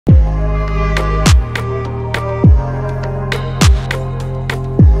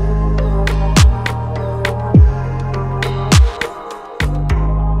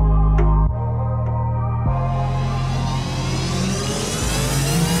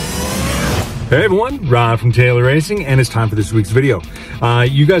Hey everyone, Rod from Taylor Racing, and it's time for this week's video.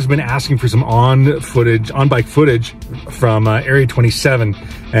 You guys have been asking for some on-bike footage from Area 27,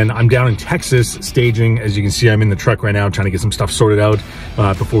 and I'm down in Texas staging. As you can see, I'm in the truck right now trying to get some stuff sorted out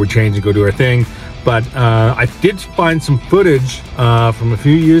before we change and go do our thing. But I did find some footage from a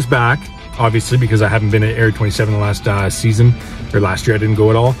few years back, obviously, because I haven't been at Area 27 the last season, or last year I didn't go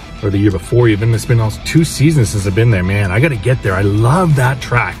at all, or the year before even. It's been almost 2 seasons since I've been there, man. I gotta get there. I love that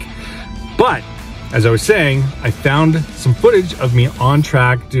track. But as I was saying, I found some footage of me on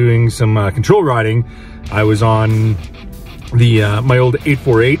track doing some control riding. I was on the my old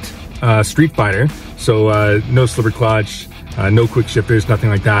 848 Street Fighter, so no slipper clutch, no quick shifters,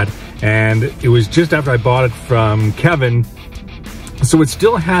 nothing like that. And it was just after I bought it from Kevin, so it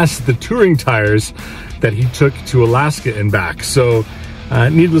still has the touring tires that he took to Alaska and back. So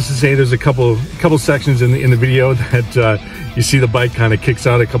needless to say, there's a couple sections in the video that you see the bike kind of kicks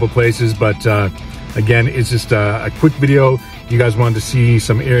out a couple places, but again, it's just a quick video. You guys wanted to see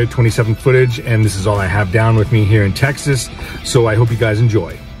some Area 27 footage, and this is all I have down with me here in Texas, so I hope you guys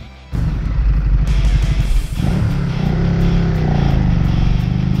enjoy.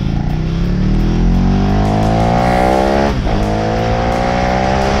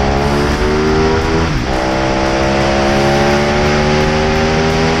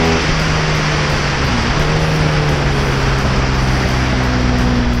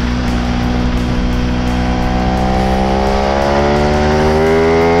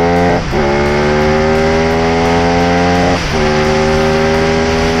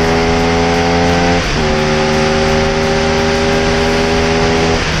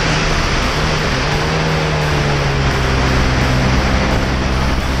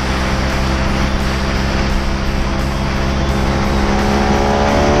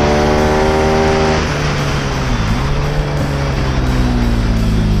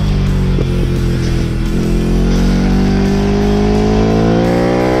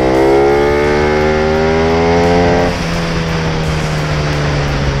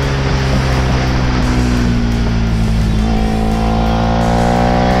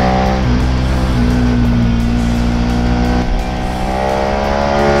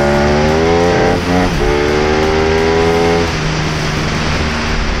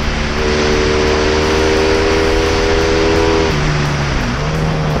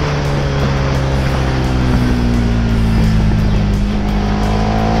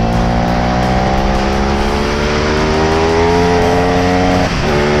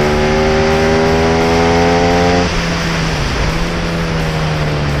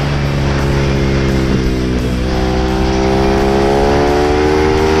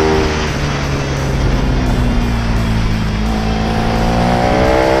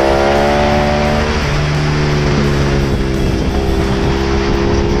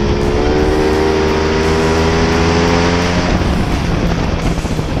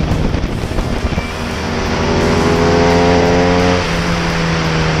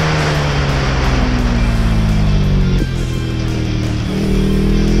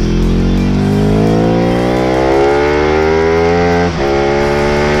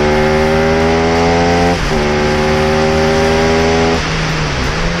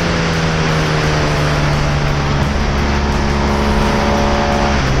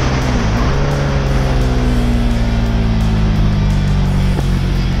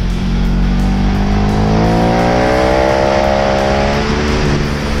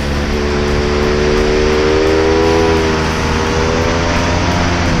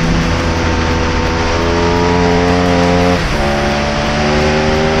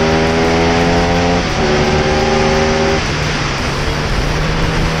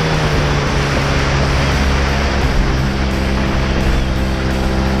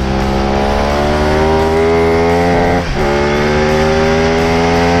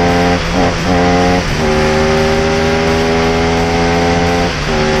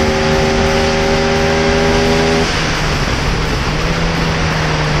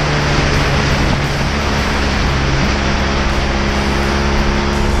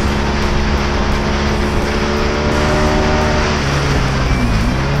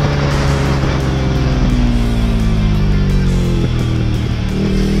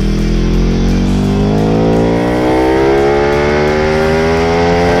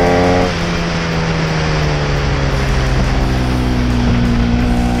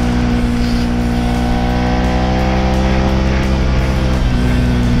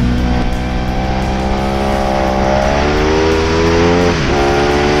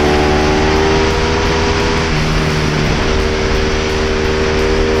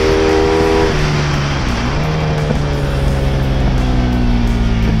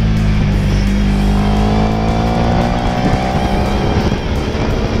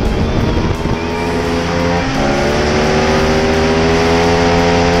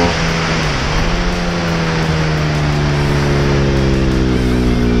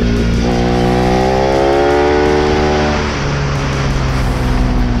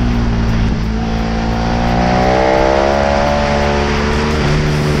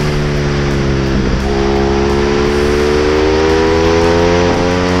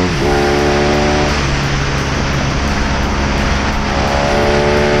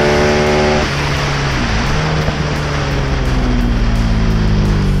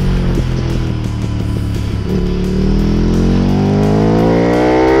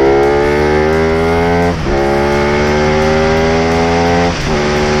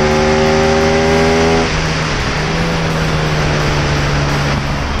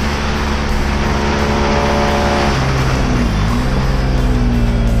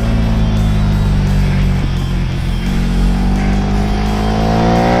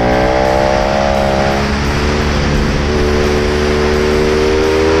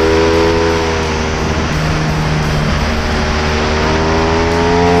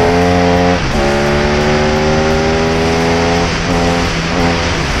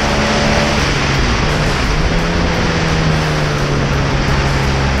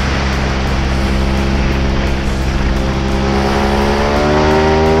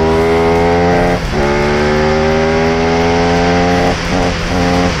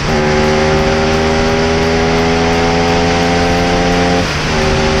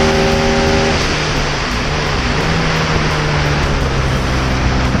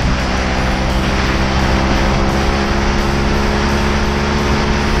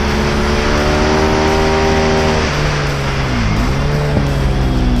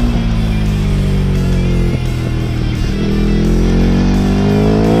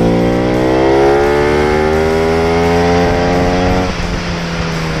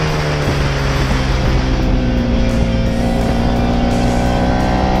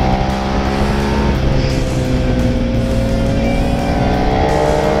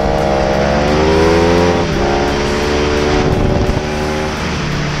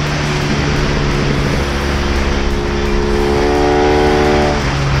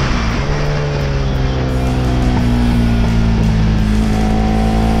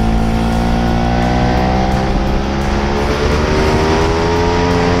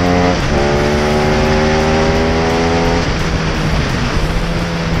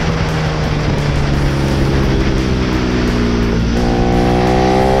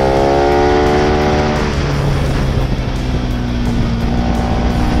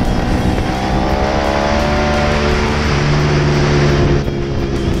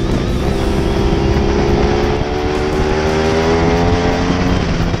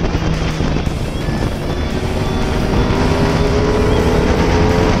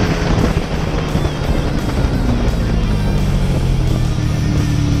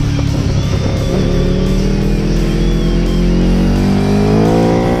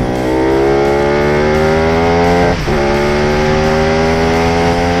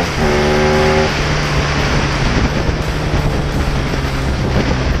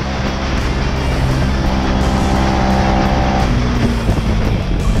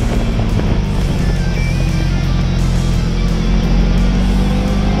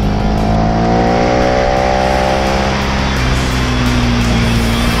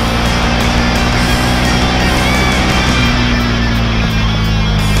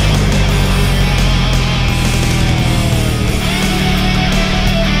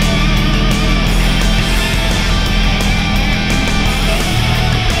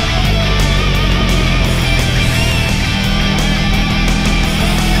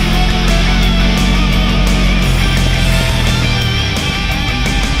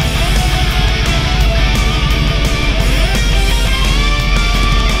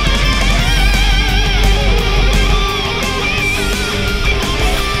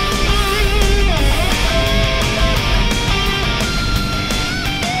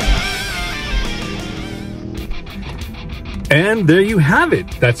 And there you have it.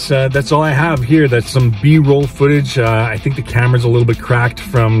 That's all I have here. That's some B-roll footage. I think the camera's a little bit cracked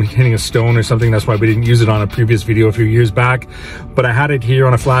from hitting a stone or something. That's why we didn't use it on a previous video a few years back. But I had it here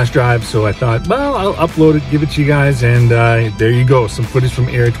on a flash drive, so I thought, well, I'll upload it, give it to you guys, and there you go. Some footage from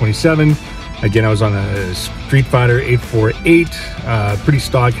Area 27. Again, I was on a Street Fighter 848. Pretty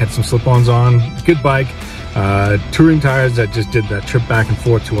stock, had some slip-ons on. Good bike. Touring tires that just did that trip back and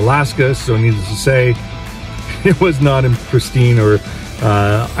forth to Alaska. So needless to say, it was not in pristine or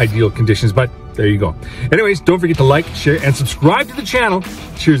ideal conditions, but there you go. Anyways, don't forget to like, share, and subscribe to the channel.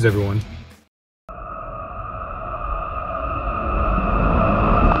 Cheers, everyone.